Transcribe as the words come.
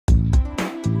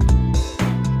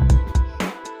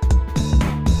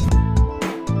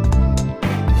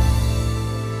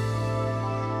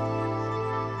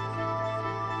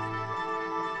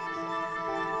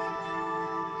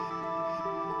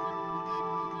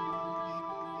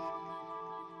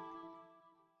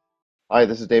Hi,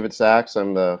 this is David Sachs.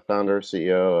 I'm the founder,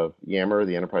 CEO of Yammer,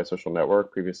 the enterprise social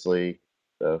network, previously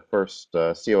the first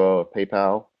COO of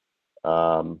PayPal.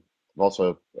 I've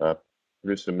also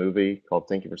produced a movie called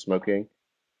Thank You for Smoking.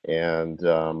 And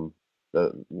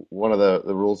one of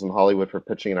the rules in Hollywood for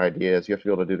pitching an idea is you have to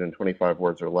be able to do it in 25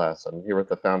 words or less. I'm here with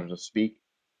the founders of Speek.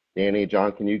 Danny,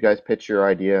 John, can you guys pitch your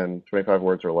idea in 25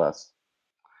 words or less?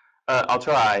 I'll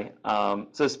try.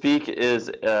 So Speak is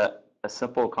a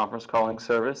simple conference calling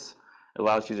service. It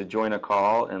allows you to join a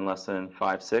call in less than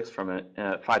 5 seconds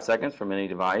from any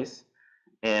device,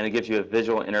 and it gives you a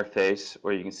visual interface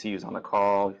where you can see who's on the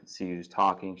call, you can see who's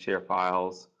talking, share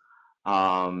files,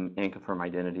 and confirm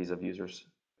identities of users.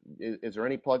 Is there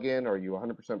any plugin? Are you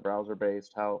 100% browser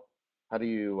based? How do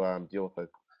you deal with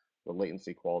the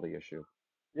latency quality issue?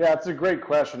 Yeah, it's a great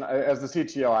question. As the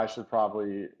CTO, I should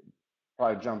probably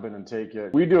jump in and take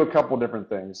it. We do a couple different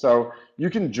things. So you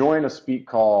can join a Speak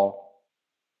call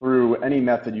through any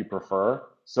method you prefer.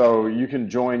 So you can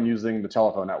join using the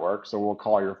telephone network. So we'll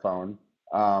call your phone.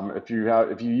 If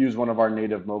you use one of our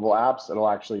native mobile apps, it'll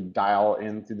actually dial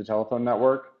in through the telephone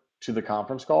network to the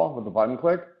conference call with a button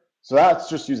click. So that's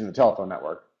just using the telephone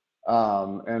network.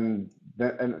 And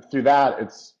through that,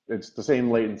 it's the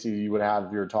same latency you would have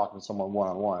if you were talking to someone one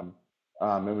on one.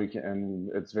 And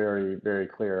it's very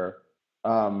clear.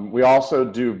 We also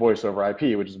do voice over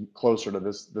IP, which is closer to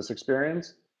this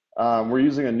experience. We're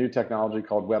using a new technology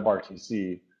called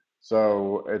WebRTC.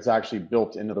 So it's actually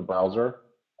built into the browser.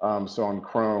 So on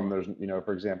Chrome,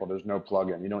 for example, there's no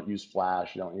plugin. You don't use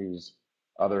Flash. You don't use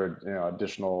other,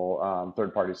 additional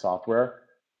third-party software.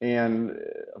 And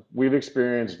we've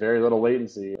experienced very little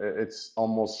latency. It's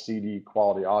almost CD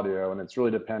quality audio, and it's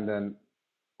really dependent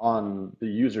on the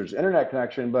user's internet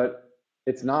connection, but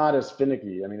it's not as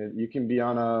finicky. I mean, you can be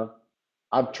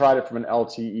I've tried it from an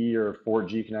LTE or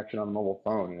 4G connection on a mobile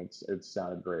phone, and it's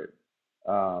sounded great.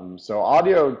 So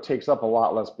audio takes up a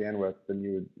lot less bandwidth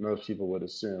than most people would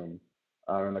assume,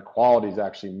 and the quality is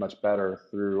actually much better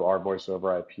through our voice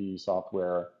over IP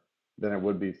software than it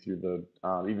would be through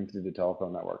even through the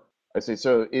telephone network. I see.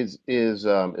 So is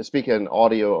Speak an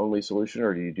audio only solution,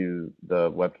 or do you do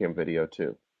the webcam video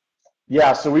too?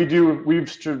 Yeah, so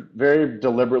very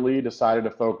deliberately decided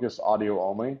to focus audio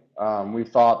only. We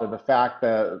thought that the fact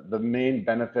that the main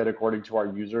benefit, according to our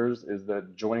users, is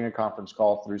that joining a conference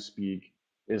call through Speak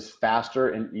is faster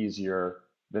and easier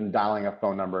than dialing a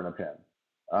phone number and a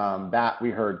PIN. That we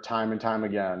heard time and time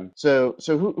again. So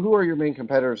who are your main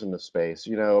competitors in this space?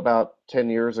 About 10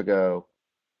 years ago,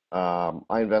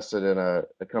 I invested in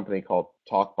a company called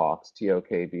TalkBox,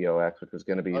 TOKBOX, which was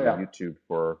going to be Oh the yeah, YouTube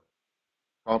for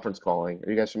conference calling. Are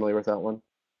you guys familiar with that one?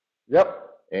 yep,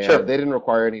 And Sure. they didn't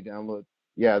require any download.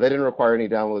 Yeah, they didn't require any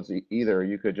downloads either.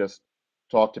 You could just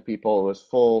talk to people. It was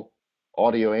full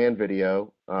audio and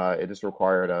video. It just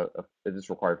required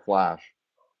Flash.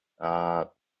 Uh,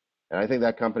 and I think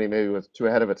that company maybe was too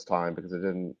ahead of its time because it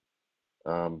didn't.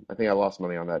 I think I lost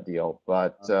money on that deal.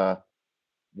 But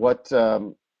what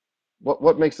um,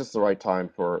 what makes this the right time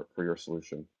for your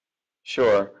solution?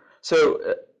 Sure. So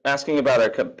asking about our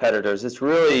competitors, it's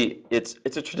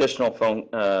a traditional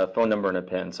phone number and a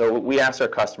PIN. So we ask our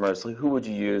customers, like, who would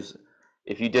you use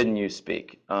if you didn't use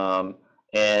Speak?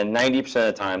 And 90% of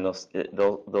the time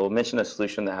they'll mention a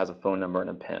solution that has a phone number and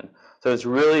a PIN. So it's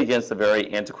really against the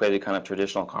very antiquated kind of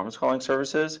traditional conference calling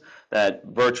services that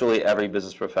virtually every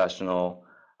business professional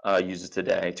uses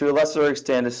today. To a lesser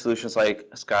extent, it's solutions like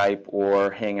Skype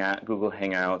or Google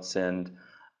Hangouts and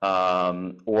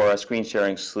or a screen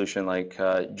sharing solution like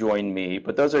Join Me,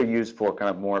 but those are used for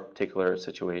kind of more particular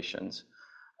situations.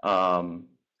 Um,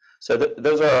 so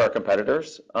those are our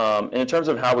competitors. And in terms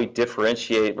of how we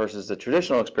differentiate versus the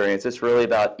traditional experience, it's really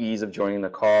about ease of joining the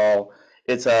call.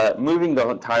 It's moving the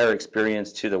entire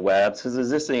experience to the web. So the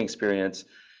existing experience,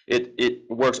 it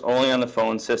works only on the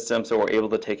phone system, so we're able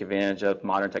to take advantage of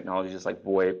modern technologies like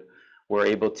VoIP. We're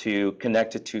able to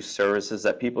connect it to services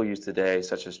that people use today,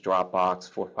 such as Dropbox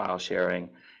for file sharing,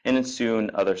 and then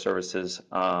soon other services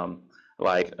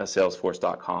like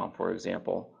Salesforce.com, for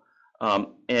example.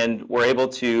 And we're able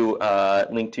to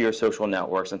link to your social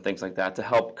networks and things like that to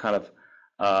help kind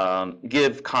of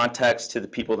give context to the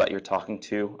people that you're talking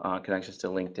to, connections to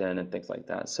LinkedIn and things like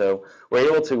that. So we're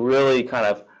able to really kind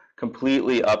of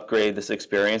completely upgrade this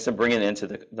experience and bring it into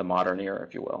the modern era,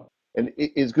 if you will. And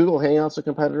is Google Hangouts a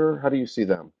competitor? How do you see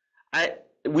them? I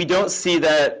We don't see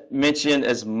that mentioned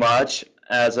as much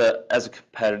as a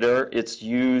competitor. It's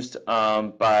used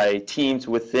by teams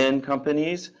within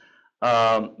companies,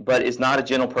 but it's not a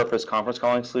general purpose conference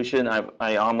calling solution.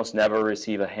 I almost never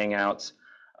receive a Hangouts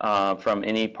from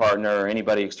any partner or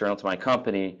anybody external to my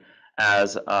company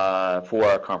as for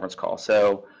our conference call.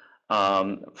 So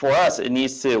for us, it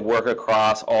needs to work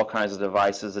across all kinds of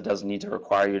devices. It doesn't need to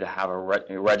require you to have a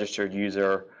registered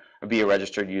user or be a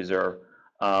registered user.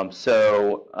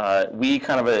 We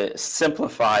kind of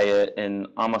simplify it in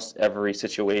almost every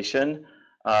situation,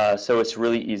 so it's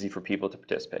really easy for people to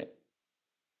participate.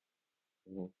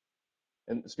 Mhm.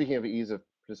 And speaking of ease of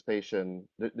participation,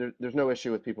 there's no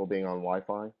issue with people being on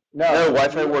Wi-Fi. No,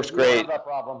 Wi-Fi works we don't have great. that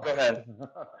problem. Go ahead.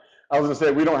 I was gonna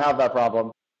say, we don't have that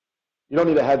problem. You don't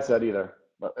need a headset either.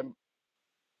 But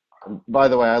by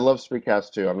the way, I love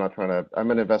Spreecast too.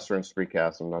 I'm an investor in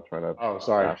Spreecast. I'm not trying to Oh,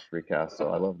 sorry. bash Spreecast, so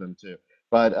I love them too.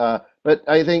 But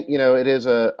I think,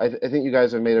 I think you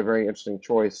guys have made a very interesting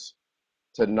choice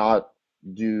to not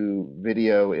do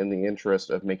video in the interest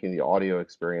of making the audio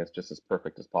experience just as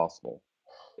perfect as possible.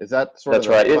 Is that sort of That's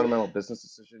the right. fundamental business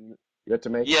decision you had to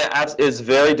make? Yeah, it's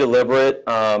very deliberate.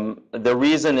 The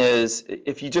reason is,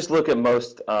 if you just look at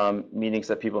most meetings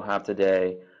that people have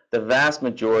today, the vast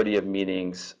majority of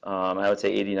meetings, I would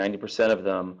say 80–90% of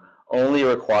them, only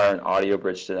require an audio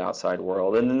bridge to the outside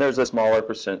world. And then there's a smaller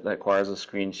percent that requires a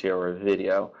screen share or a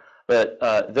video. But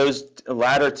those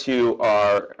latter two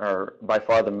are by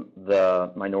far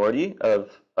the minority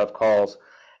of calls.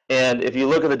 And if you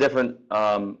look at the different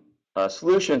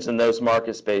solutions in those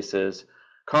market spaces,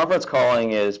 conference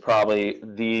calling is probably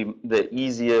the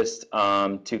easiest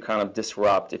to kind of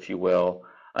disrupt, if you will.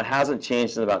 It hasn't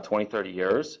changed in about 20–30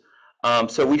 years.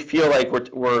 So we feel like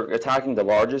we're attacking the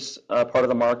largest part of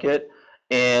the market,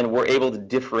 and we're able to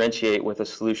differentiate with a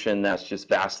solution that's just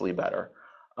vastly better.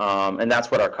 And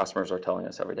that's what our customers are telling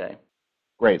us every day.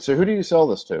 Great. So who do you sell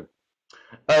this to?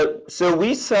 So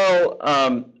we sell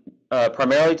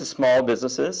primarily to small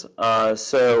businesses.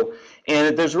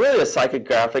 And there's really a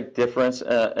psychographic difference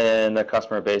in the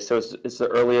customer base. So it's the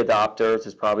early adopters.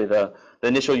 It's probably the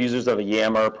initial users of a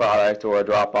Yammer product or a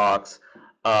Dropbox.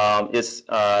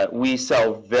 We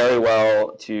sell very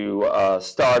well to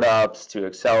startups, to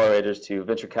accelerators, to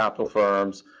venture capital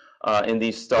firms in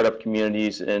these startup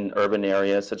communities in urban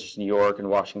areas such as New York and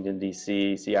Washington,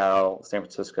 D.C., Seattle, San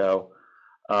Francisco.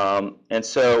 And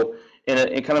so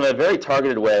in kind of a very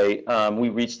targeted way, we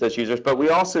reach those users, but we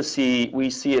also see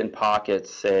it in pockets,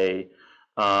 say,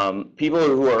 people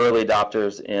who are early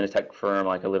adopters in a tech firm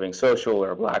like a Living Social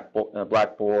or a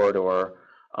Blackboard or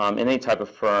any type of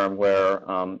firm where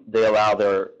they allow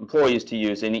their employees to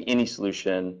use any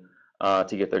solution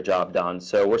to get their job done.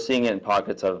 So we're seeing it in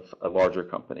pockets of larger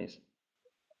companies.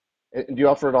 And do you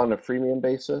offer it on a freemium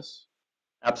basis?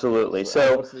 Absolutely.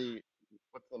 What's the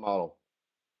model?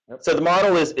 So the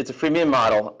model it's a freemium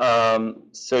model.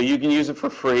 So you can use it for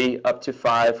free up to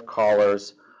 5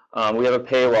 callers. We have a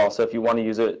paywall, so if you want to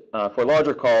use it for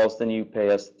larger calls, then you pay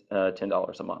us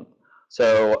 $10 a month.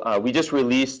 So we just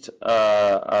released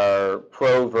our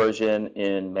pro version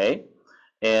in May,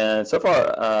 and so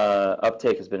far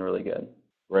uptake has been really good.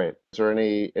 Great. Is there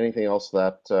anything else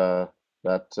that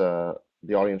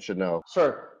the audience should know?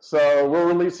 Sure. So we're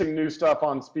releasing new stuff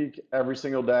on Speek every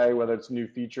single day, whether it's new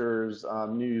features,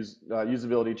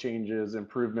 usability changes,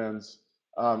 improvements,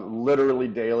 literally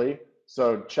daily.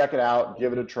 So check it out,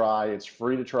 give it a try. It's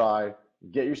free to try.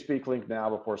 Get your Speek link now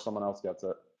before someone else gets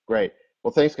it. Great.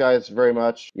 Well, thanks guys very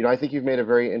much. I think you've made a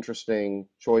very interesting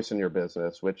choice in your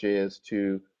business, which is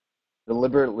to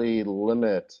deliberately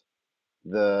limit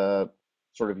the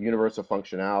sort of universe of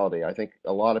functionality. I think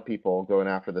a lot of people going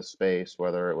after this space,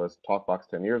 whether it was TalkBox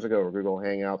 10 years ago or Google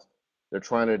Hangouts, they're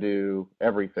trying to do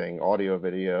everything, audio,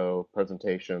 video,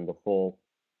 presentation, the full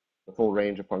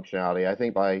range of functionality. I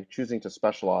think by choosing to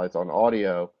specialize on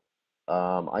audio,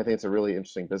 I think it's a really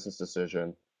interesting business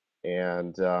decision,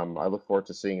 and I look forward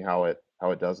to seeing how it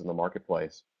does in the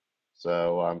marketplace.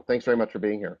 So thanks very much for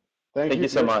being here. Thank you you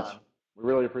for so your much. time. We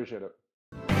really appreciate it.